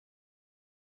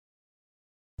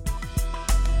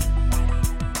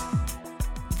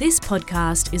This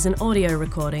podcast is an audio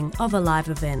recording of a live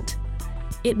event.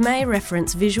 It may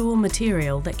reference visual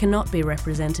material that cannot be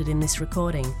represented in this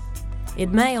recording.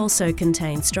 It may also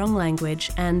contain strong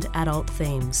language and adult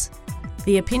themes.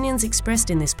 The opinions expressed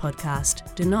in this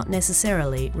podcast do not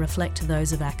necessarily reflect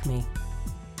those of ACME.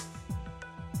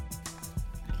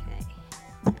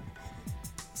 Okay.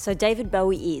 So David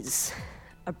Bowie is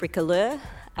a bricoleur,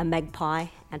 a magpie,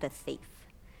 and a thief.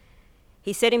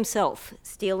 He said himself,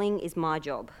 "Stealing is my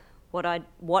job. What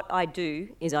I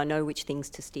do is I know which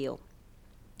things to steal."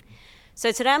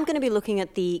 So today I'm going to be looking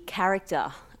at the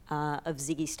character of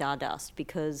Ziggy Stardust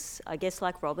because I guess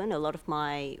like Robin, a lot of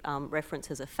my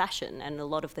references are fashion and a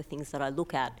lot of the things that I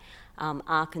look at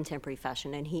are contemporary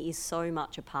fashion, and he is so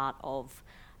much a part of,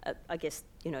 I guess,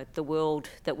 the world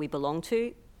that we belong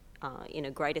to in a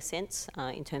greater sense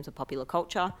in terms of popular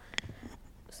culture.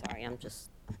 Sorry, I'm just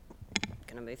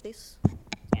going to move this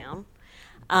down.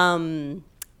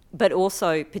 But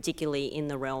also particularly in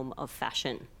the realm of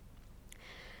fashion.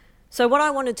 So what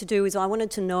I wanted to do is I wanted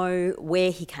to know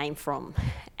where he came from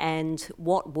and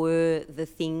what were the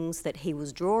things that he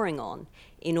was drawing on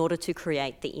in order to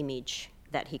create the image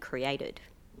that he created.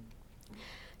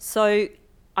 So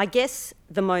I guess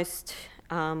the most,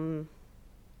 the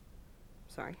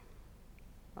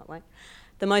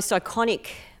most iconic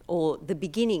or the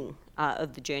beginning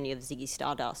of the journey of Ziggy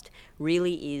Stardust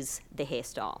really is the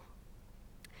hairstyle.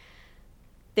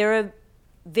 There are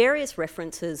various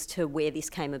references to where this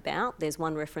came about. There's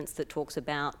one reference that talks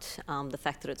about the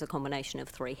fact that it's a combination of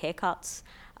 3 haircuts,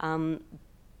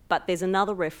 but there's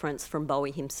another reference from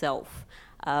Bowie himself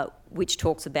which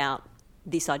talks about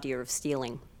this idea of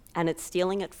stealing, and it's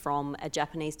stealing it from a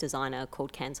Japanese designer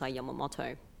called Kansai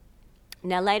Yamamoto.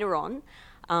 Now later on,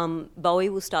 Bowie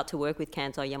will start to work with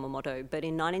Kansai Yamamoto, but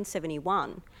in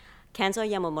 1971, Kansai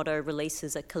Yamamoto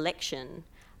releases a collection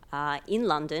in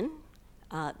London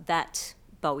that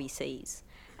Bowie sees.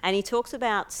 And he talks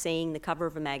about seeing the cover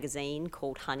of a magazine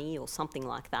called Honey or something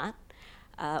like that,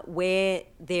 where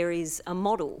there is a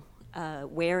model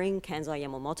wearing Kansai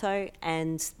Yamamoto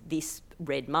and this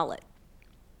red mullet.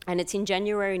 And it's in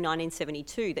January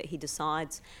 1972 that he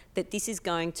decides that this is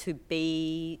going to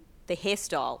be the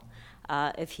hairstyle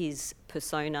of his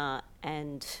persona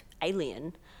and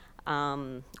alien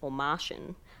or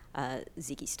Martian,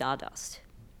 Ziggy Stardust.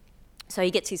 So he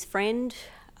gets his friend,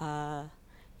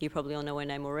 you probably all know her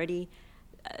name already,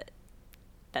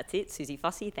 that's it, Susie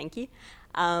Fussy, thank you,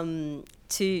 to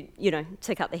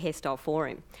cut the hairstyle for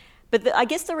him. But I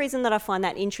guess the reason that I find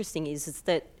that interesting is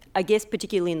that, I guess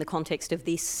particularly in the context of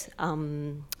this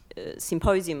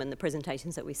symposium and the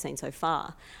presentations that we've seen so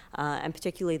far, and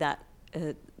particularly that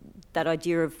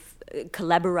idea of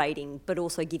collaborating but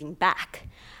also giving back,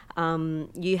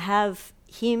 you have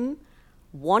him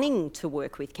wanting to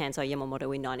work with Kansai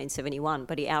Yamamoto in 1971,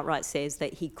 but he outright says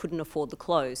that he couldn't afford the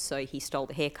clothes, so he stole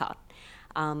the haircut.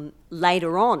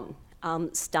 Later on,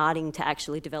 starting to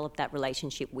actually develop that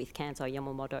relationship with Kansai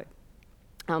Yamamoto.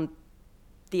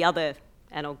 The other,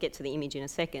 and I'll get to the image in a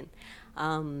second,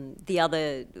 the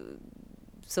other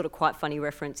sort of quite funny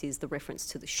reference is the reference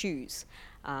to the shoes,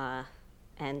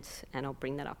 and I'll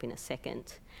bring that up in a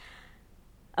second.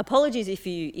 Apologies if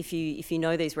you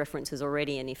know these references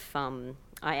already, and if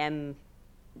I am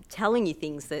telling you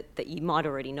things that you might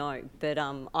already know, but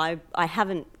I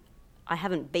haven't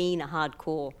been a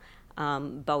hardcore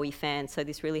Bowie fan, so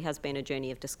this really has been a journey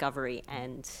of discovery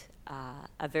and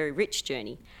a very rich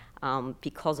journey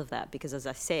because of that. Because as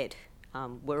I said,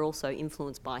 we're also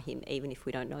influenced by him, even if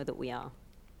we don't know that we are.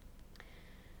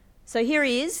 So here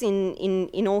he is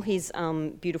in all his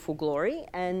beautiful glory,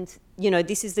 and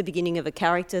this is the beginning of a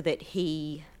character that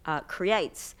he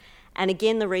creates. And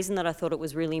again, the reason that I thought it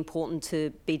was really important to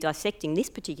be dissecting this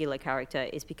particular character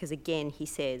is because, again, he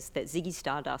says that Ziggy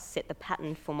Stardust set the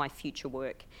pattern for my future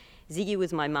work. Ziggy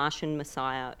was my Martian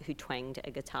messiah who twanged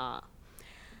a guitar.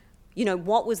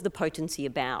 What was the potency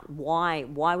about? Why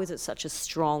was it such a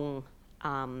strong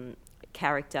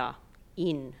character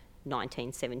in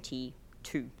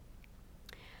 1972?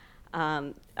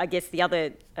 I guess the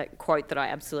other quote that I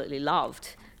absolutely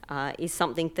loved is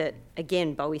something that,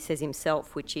 again, Bowie says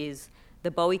himself, which is,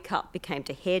 the Bowie cut became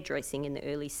to hairdressing in the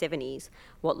early 70s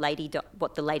what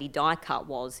the Lady Di cut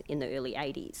was in the early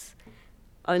 80s,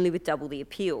 only with double the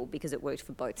appeal because it worked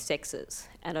for both sexes.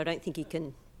 And I don't think you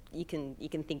can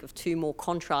think of two more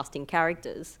contrasting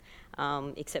characters,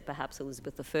 except perhaps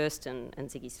Elizabeth I and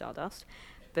Ziggy Stardust.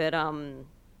 But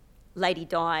Lady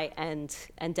Di and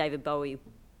David Bowie,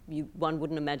 one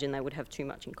wouldn't imagine they would have too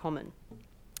much in common.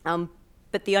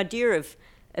 But the idea of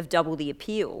double the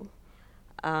appeal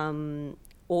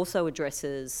also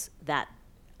addresses that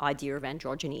idea of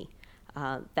androgyny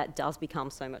that does become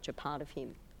so much a part of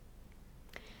him.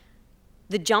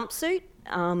 The jumpsuit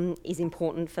is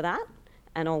important for that,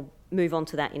 and I'll move on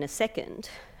to that in a second.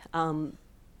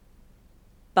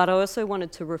 But I also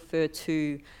wanted to refer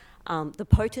to the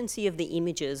potency of the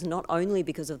images, not only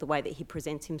because of the way that he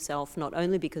presents himself, not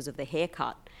only because of the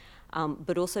haircut,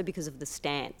 but also because of the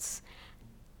stance.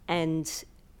 And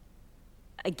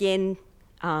again,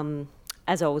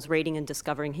 as I was reading and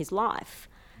discovering his life,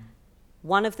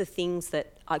 one of the things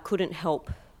that I couldn't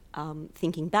help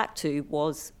thinking back to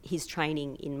was his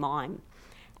training in mime,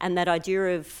 and that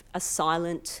idea of a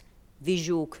silent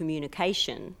visual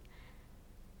communication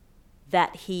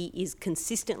that he is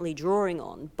consistently drawing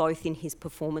on, both in his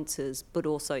performances but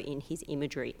also in his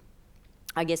imagery.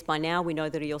 I guess by now we know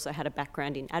that he also had a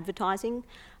background in advertising,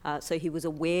 so he was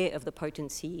aware of the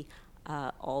potency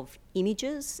of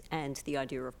images and the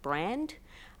idea of brand,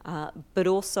 but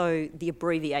also the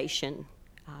abbreviation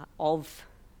of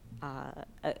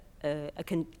a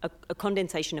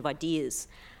condensation of ideas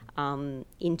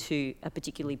into a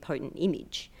particularly potent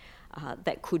image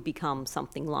that could become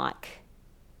something like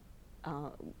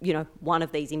one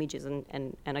of these images,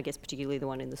 and I guess particularly the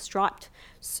one in the striped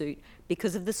suit,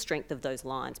 because of the strength of those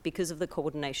lines, because of the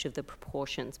coordination of the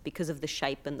proportions, because of the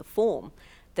shape and the form,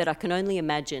 that I can only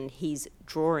imagine he's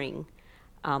drawing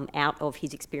out of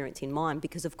his experience in mime,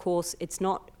 because of course it's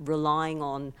not relying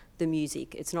on the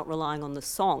music, it's not relying on the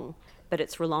song, but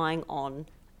it's relying on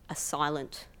a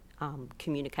silent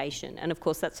communication. And of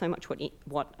course that's so much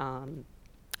what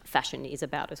fashion is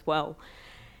about as well.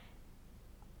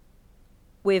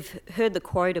 We've heard the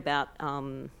quote about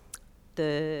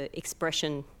the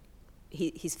expression,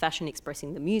 his fashion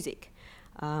expressing the music,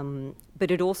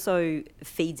 but it also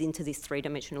feeds into this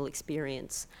three-dimensional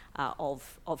experience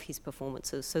of his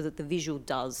performances, so that the visual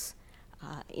does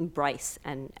embrace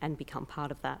and become part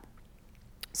of that.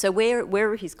 So where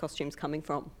are his costumes coming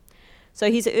from? So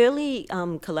his early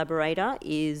collaborator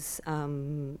is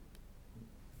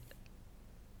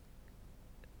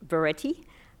Veretti,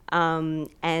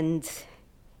 and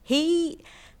he,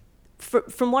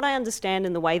 from what I understand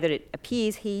and the way that it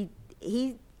appears,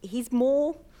 he's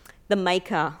more the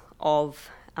maker of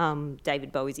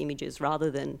David Bowie's images rather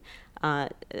than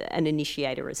an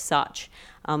initiator as such,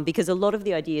 because a lot of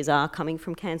the ideas are coming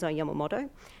from Kansai Yamamoto,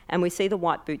 and we see the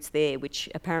white boots there, which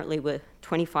apparently were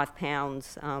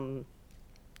 £25,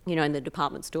 in the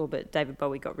department store, but David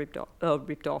Bowie got ripped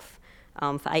off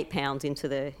for £8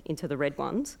 into the red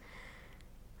ones.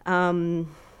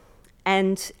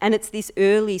 And it's this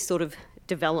early sort of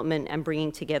development and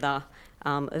bringing together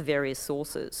of various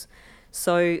sources.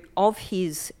 So of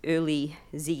his early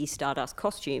Ziggy Stardust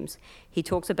costumes, he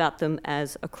talks about them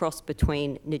as a cross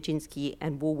between Nijinsky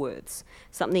and Woolworths,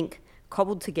 something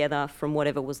cobbled together from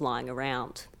whatever was lying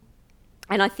around.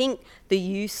 And I think the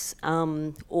use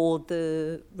or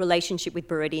the relationship with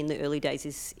Beretti in the early days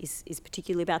is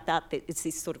particularly about that. It's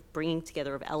this sort of bringing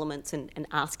together of elements and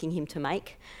asking him to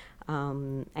make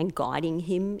and guiding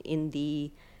him in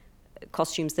the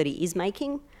costumes that he is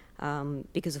making,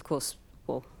 because of course,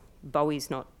 Bowie's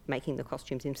not making the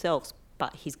costumes himself,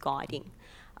 but he's guiding.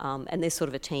 And there's sort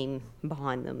of a team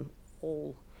behind them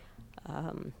all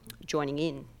joining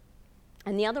in.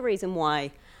 And the other reason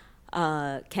why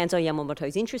Kansai Yamamoto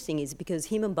is interesting is because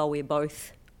him and Bowie are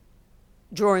both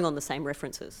drawing on the same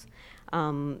references.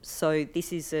 So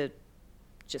this is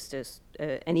just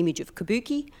an image of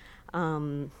kabuki,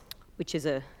 which is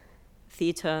a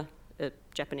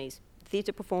Japanese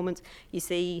theatre performance. You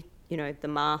see, the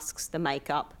masks, the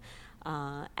makeup,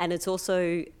 and it's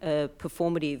also a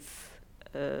performative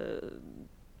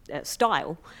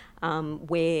style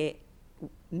where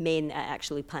men are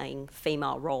actually playing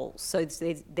female roles. So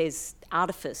there's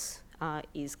artifice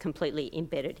is completely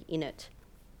embedded in it.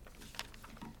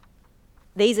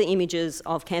 These are images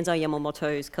of Kansai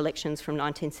Yamamoto's collections from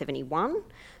 1971.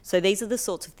 So these are the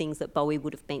sorts of things that Bowie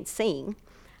would have been seeing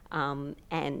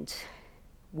and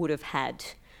would have had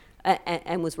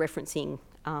and was referencing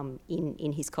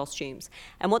in his costumes.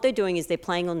 And what they're doing is they're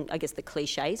playing on, I guess, the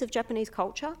cliches of Japanese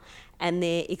culture, and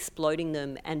they're exploding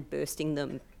them and bursting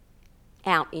them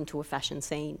out into a fashion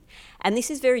scene. And this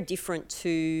is very different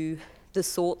to the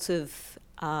sorts of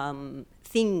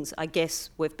things, I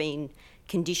guess, we've been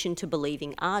conditioned to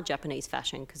believing are Japanese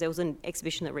fashion, because there was an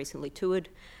exhibition that recently toured,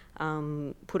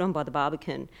 put on by the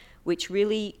Barbican, which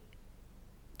really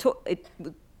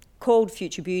called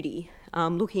Future Beauty,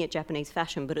 looking at Japanese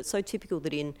fashion, but it's so typical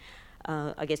that in,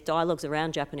 I guess, dialogues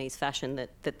around Japanese fashion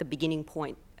that the beginning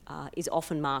point is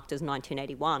often marked as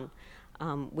 1981,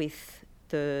 with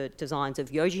the designs of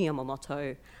Yohji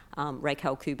Yamamoto, Rei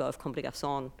Kawakubo of Comme des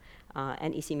Garçons,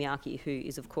 and Issey Miyake, who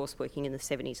is, of course, working in the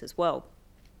 70s as well,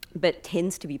 but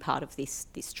tends to be part of this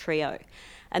trio.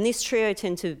 And this trio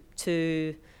tend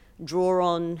to draw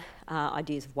on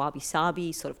ideas of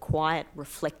wabi-sabi, sort of quiet,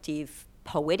 reflective,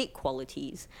 poetic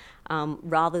qualities,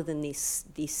 rather than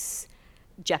this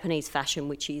Japanese fashion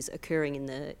which is occurring in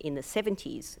the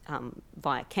 70s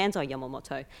via Kansai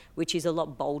Yamamoto, which is a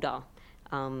lot bolder,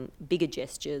 bigger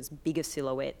gestures, bigger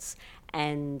silhouettes,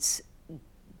 and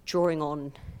drawing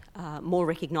on more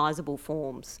recognisable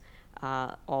forms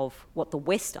of what the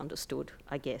West understood,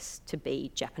 I guess, to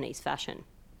be Japanese fashion.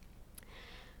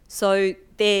 So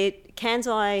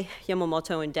Kansai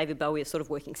Yamamoto and David Bowie are sort of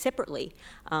working separately,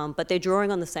 but they're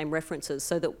drawing on the same references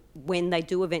so that when they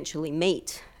do eventually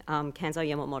meet, Kansai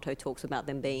Yamamoto talks about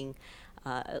them being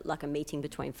like a meeting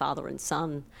between father and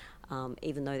son,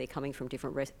 even though they're coming from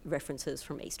different references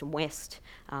from East and West.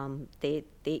 They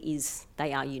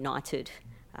are united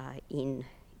in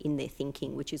their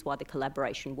thinking, which is why the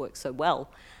collaboration works so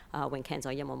well when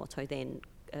Kansai Yamamoto then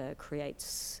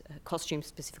creates costumes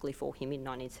specifically for him in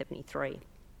 1973.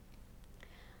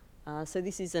 So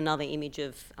this is another image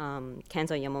of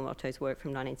Kansai Yamamoto's work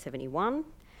from 1971.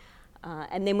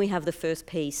 And then we have the first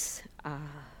piece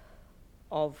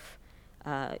of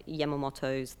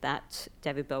Yamamoto's that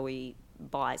David Bowie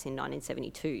buys in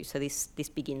 1972. So this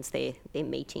begins their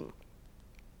meeting.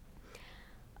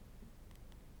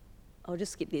 I'll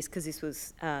just skip this because this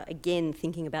was, again,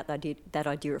 thinking about that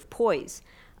idea of poise,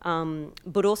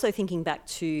 but also thinking back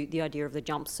to the idea of the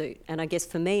jumpsuit. And I guess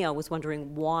for me, I was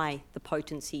wondering why the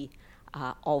potency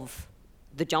of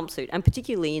the jumpsuit, and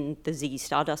particularly in the Ziggy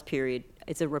Stardust period,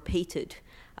 it's a repeated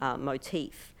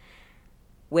motif.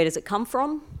 Where does it come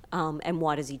from, and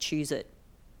why does he choose it?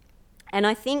 And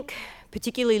I think,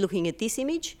 particularly looking at this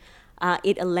image,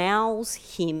 it allows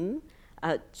him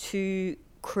to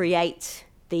create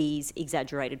these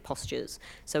exaggerated postures.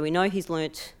 So we know he's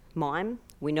learnt mime,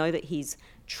 we know that he's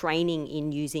training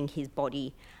in using his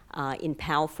body in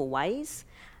powerful ways,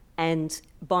 and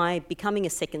by becoming a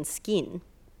second skin,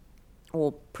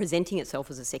 or presenting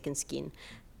itself as a second skin,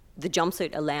 the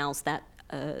jumpsuit allows that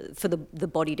for the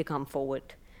body to come forward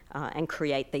and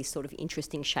create these sort of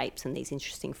interesting shapes and these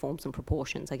interesting forms and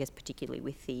proportions, I guess particularly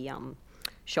with the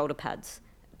shoulder pads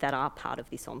that are part of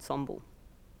this ensemble.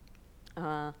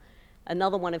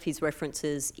 Another one of his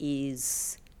references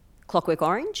is Clockwork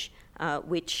Orange,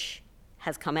 which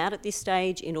has come out at this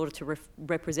stage in order to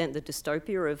represent the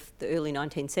dystopia of the early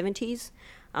 1970s.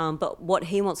 But what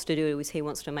he wants to do is he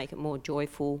wants to make it more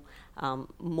joyful,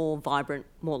 more vibrant,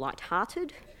 more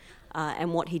light-hearted.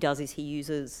 And what he does is he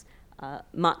uses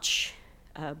much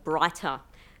brighter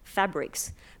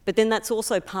fabrics. But then that's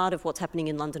also part of what's happening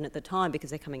in London at the time, because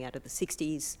they're coming out of the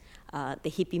 60s, the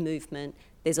hippie movement.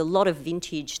 There's a lot of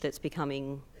vintage that's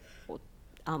becoming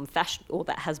fashion, or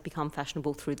that has become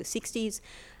fashionable through the 60s.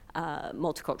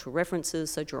 Multicultural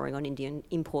references, so drawing on Indian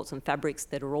imports and fabrics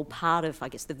that are all part of, I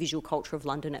guess, the visual culture of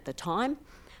London at the time.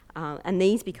 And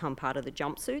these become part of the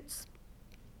jumpsuits.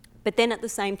 But then at the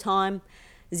same time,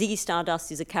 Ziggy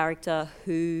Stardust is a character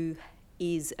who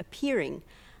is appearing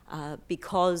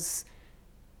because,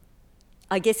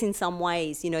 I guess in some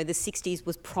ways, the 60s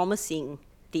was promising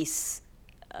this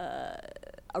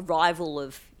arrival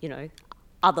of,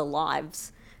 other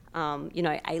lives,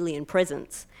 alien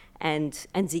presence. And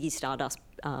Ziggy Stardust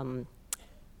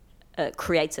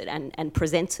creates it and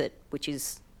presents it, which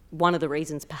is one of the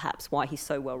reasons perhaps why he's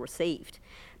so well received.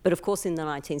 But of course in the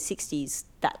 1960s,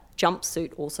 that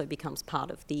jumpsuit also becomes part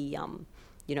of the,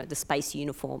 the space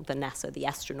uniform, the NASA, the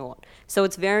astronaut. So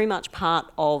it's very much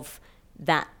part of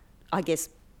that, I guess,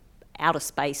 outer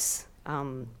space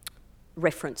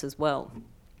reference as well.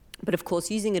 But of course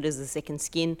using it as a second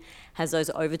skin has those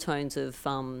overtones of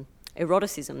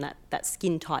eroticism, that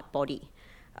skin-tight body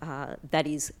that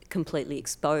is completely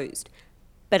exposed.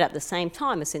 But at the same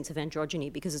time, a sense of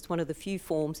androgyny, because it's one of the few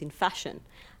forms in fashion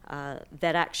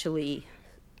that actually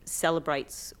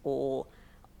celebrates or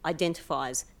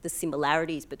identifies the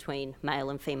similarities between male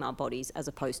and female bodies as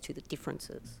opposed to the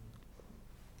differences.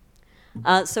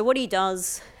 So what he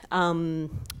does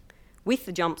with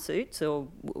the jumpsuits, or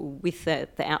with the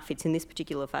outfits in this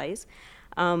particular phase,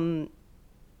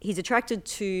 he's attracted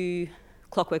to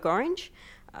Clockwork Orange,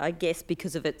 I guess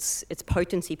because of its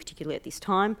potency, particularly at this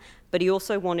time, but he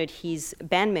also wanted his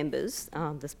band members,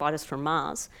 the Spiders from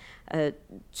Mars,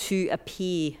 to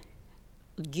appear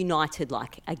united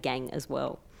like a gang as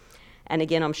well. And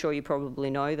again, I'm sure you probably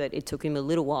know that it took him a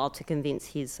little while to convince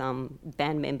his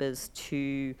band members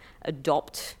to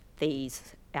adopt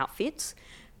these outfits,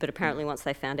 but apparently once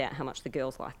they found out how much the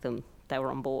girls liked them, they were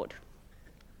on board.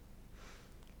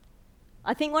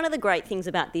 I think one of the great things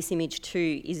about this image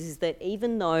too is that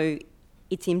even though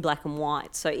it's in black and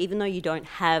white, so even though you don't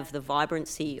have the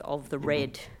vibrancy of the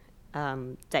red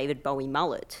David Bowie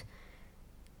mullet,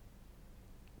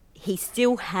 he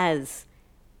still has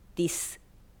this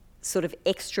sort of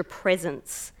extra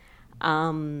presence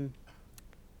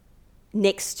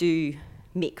next to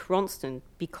Mick Ronson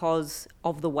because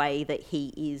of the way that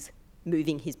he is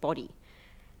moving his body.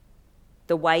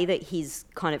 The way that his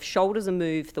kind of shoulders are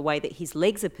moved, the way that his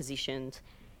legs are positioned,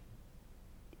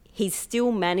 he's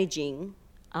still managing,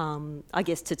 I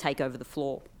guess, to take over the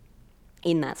floor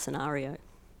in that scenario.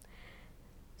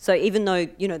 So even though,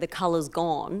 the colour's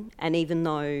gone, and even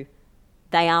though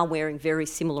they are wearing very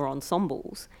similar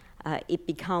ensembles, it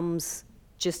becomes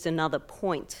just another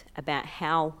point about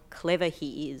how clever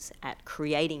he is at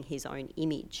creating his own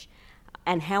image,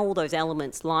 and how all those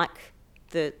elements, like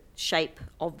the shape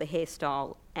of the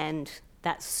hairstyle and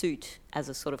that suit as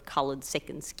a sort of coloured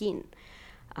second skin,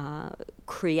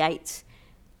 create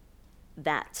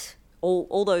that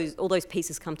all those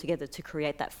pieces come together to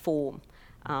create that form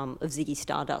of Ziggy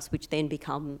Stardust, which then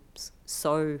becomes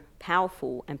so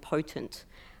powerful and potent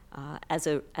as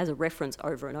a reference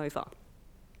over and over.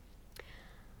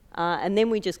 And then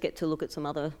we just get to look at some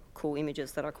other cool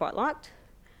images that I quite liked.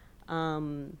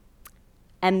 And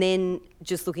then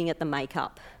just looking at the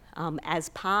makeup as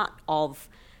part of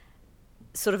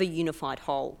sort of a unified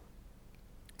whole.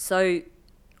 So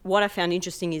what I found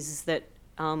interesting is that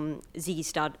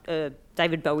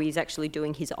David Bowie is actually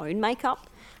doing his own makeup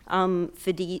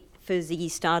for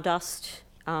Ziggy Stardust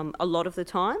a lot of the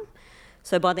time.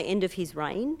 So by the end of his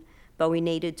reign, Bowie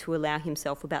needed to allow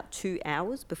himself about 2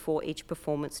 hours before each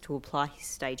performance to apply his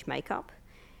stage makeup.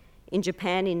 In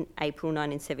Japan in April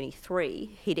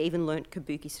 1973, he'd even learnt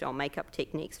kabuki-style makeup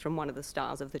techniques from one of the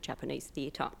stars of the Japanese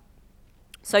theatre.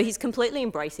 So he's completely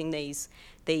embracing these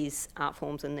art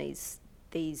forms and these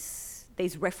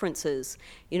references,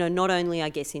 not only, I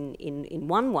guess, in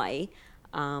one way,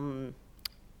 the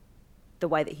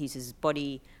way that he uses his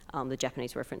body, the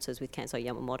Japanese references with Kansai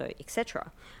Yamamoto,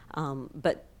 etc.,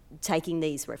 but taking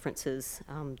these references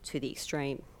to the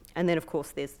extreme. And then, of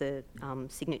course, there's the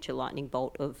signature lightning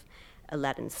bolt of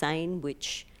Aladdin Sane,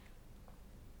 which,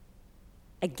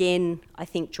 again, I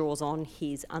think draws on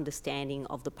his understanding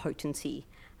of the potency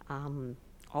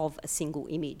of a single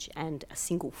image and a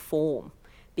single form,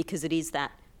 because it is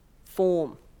that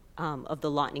form of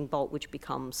the lightning bolt which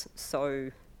becomes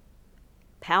so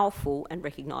powerful and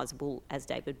recognisable as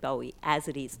David Bowie, as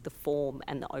it is the form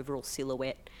and the overall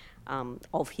silhouette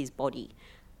of his body,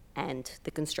 and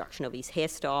the construction of his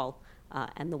hairstyle,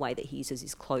 and the way that he uses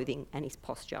his clothing and his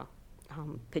posture,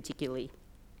 particularly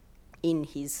in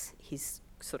his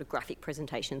sort of graphic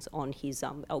presentations on his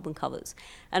album covers.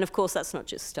 And of course, that's not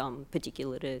just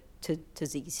particular to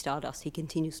Ziggy Stardust. He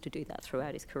continues to do that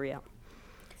throughout his career.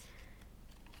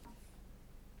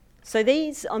 So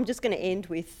these, I'm just going to end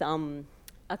with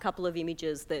a couple of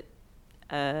images that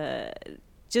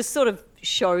just sort of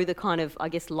show the kind of, I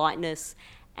guess, lightness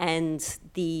and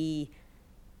the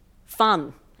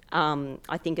fun,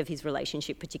 I think, of his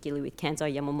relationship, particularly with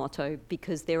Kansai Yamamoto,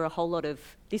 because there are a whole lot of...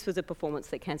 This was a performance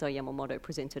that Kansai Yamamoto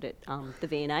presented at the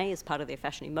V&A as part of their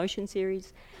Fashion in Motion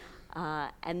series.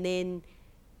 And then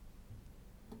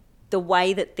the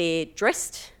way that they're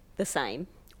dressed the same,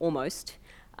 almost,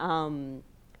 sort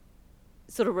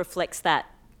of reflects that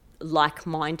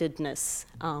like-mindedness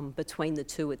between the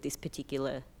two at this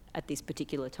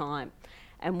particular time.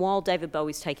 And while David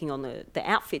Bowie's taking on the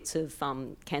outfits of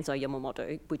Kansai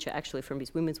Yamamoto, which are actually from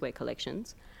his women's wear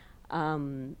collections,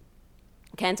 Kansai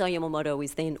Yamamoto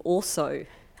is then also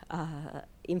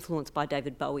influenced by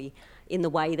David Bowie in the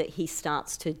way that he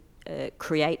starts to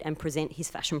create and present his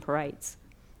fashion parades.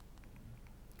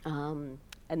 And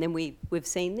then we've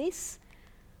seen this.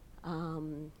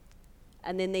 And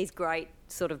then these great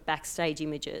sort of backstage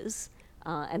images,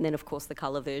 and then, of course, the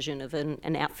colour version of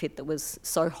an outfit that was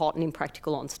so hot and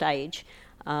impractical on stage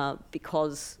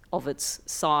because of its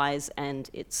size and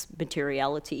its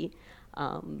materiality,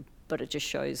 but it just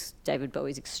shows David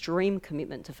Bowie's extreme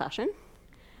commitment to fashion.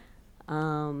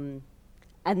 And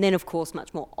then, of course,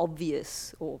 much more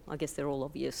obvious, or I guess they're all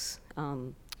obvious,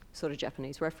 sort of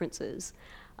Japanese references,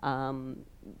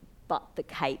 but the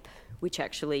cape, which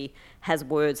actually has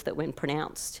words that, when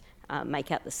pronounced,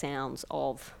 make out the sounds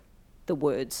of the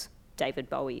words David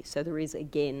Bowie. So there is,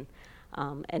 again,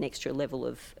 an extra level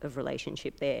of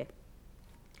relationship there.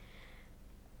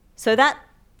 So that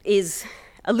is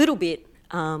a little bit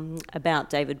about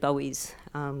David Bowie's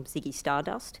Ziggy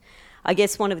Stardust. I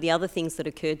guess one of the other things that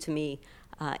occurred to me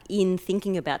in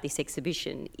thinking about this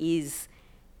exhibition is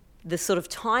the sort of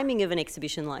timing of an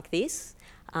exhibition like this,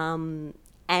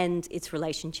 and its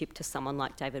relationship to someone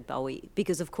like David Bowie.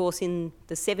 Because, of course, in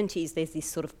the 70s, there's this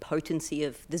sort of potency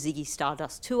of the Ziggy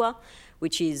Stardust tour,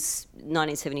 which is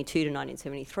 1972 to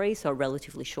 1973, so a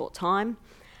relatively short time.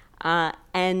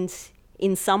 And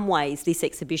in some ways, this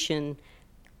exhibition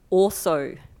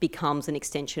also becomes an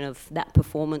extension of that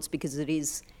performance, because it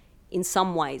is, in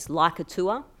some ways, like a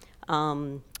tour,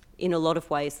 in a lot of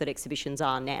ways that exhibitions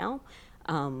are now,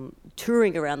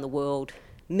 touring around the world,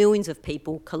 millions of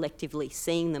people collectively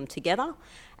seeing them together,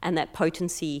 and that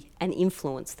potency and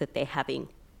influence that they're having.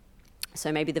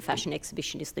 So maybe the fashion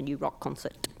exhibition is the new rock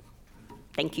concert.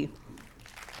 Thank you.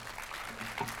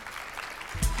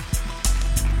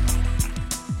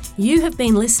 You have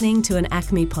been listening to an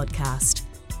ACMI podcast.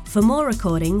 For more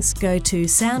recordings, go to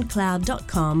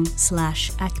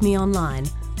soundcloud.com/ACMI online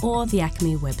or the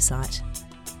ACMI website.